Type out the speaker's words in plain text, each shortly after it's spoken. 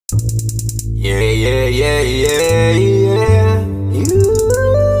Yeah, yeah, yeah, yeah, yeah.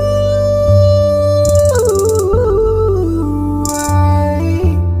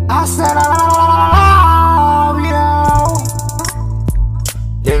 I said I love you.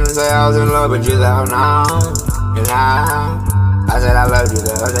 Didn't say I was in love with you though, no. And I said I love you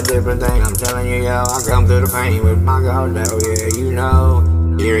though. That's a different thing. I'm telling you, yo. I come through the pain with my girl though. Yeah, you know.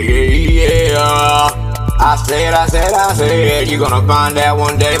 Yeah, yeah, yeah. I said, you gonna find out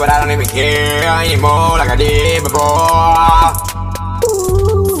one day, but I don't even care anymore like I did before.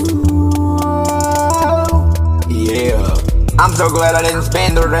 Yeah, I'm so glad I didn't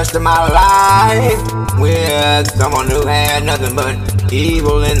spend the rest of my life with someone who had nothing but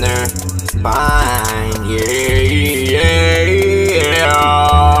evil in their spine. Yeah,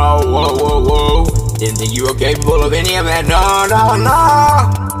 yeah, whoa, whoa, whoa. Didn't think you were capable of any of that, no, no, no.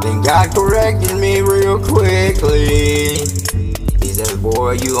 Then God corrected me real quickly. He said,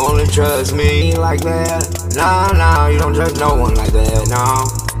 boy, you only trust me like that. No, no, you don't trust no one like that, no.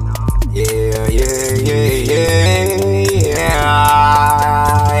 Yeah, yeah, yeah, yeah, yeah,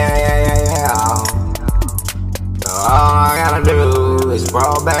 yeah, yeah, yeah. So all I gotta do is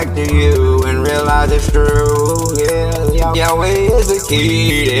fall back to you and realize it's true. Yeah, Yahweh is the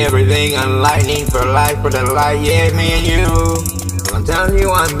key to everything, enlightening for life, for the light, yeah, me and you. I'm telling you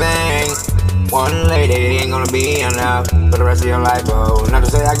one thing, one lady ain't gonna be enough for the rest of your life, oh. Not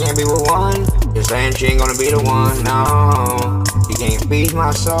to say I can't be with one, just saying she ain't gonna be the one, no. You can't feed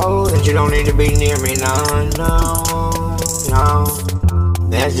my soul, then you don't need to be near me, no, no, no.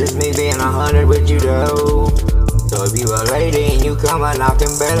 That's just me being 100 with you, though. So if you a lady and you come a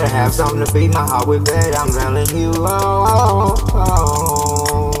knocking, better have something to feed my heart with, that I'm telling you, oh, oh,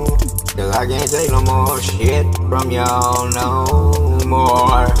 oh. Cause I can't take no more shit from y'all no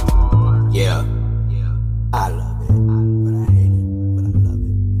more. Yeah, I love it, but I hate it, but I love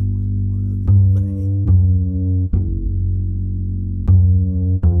it, but I hate it.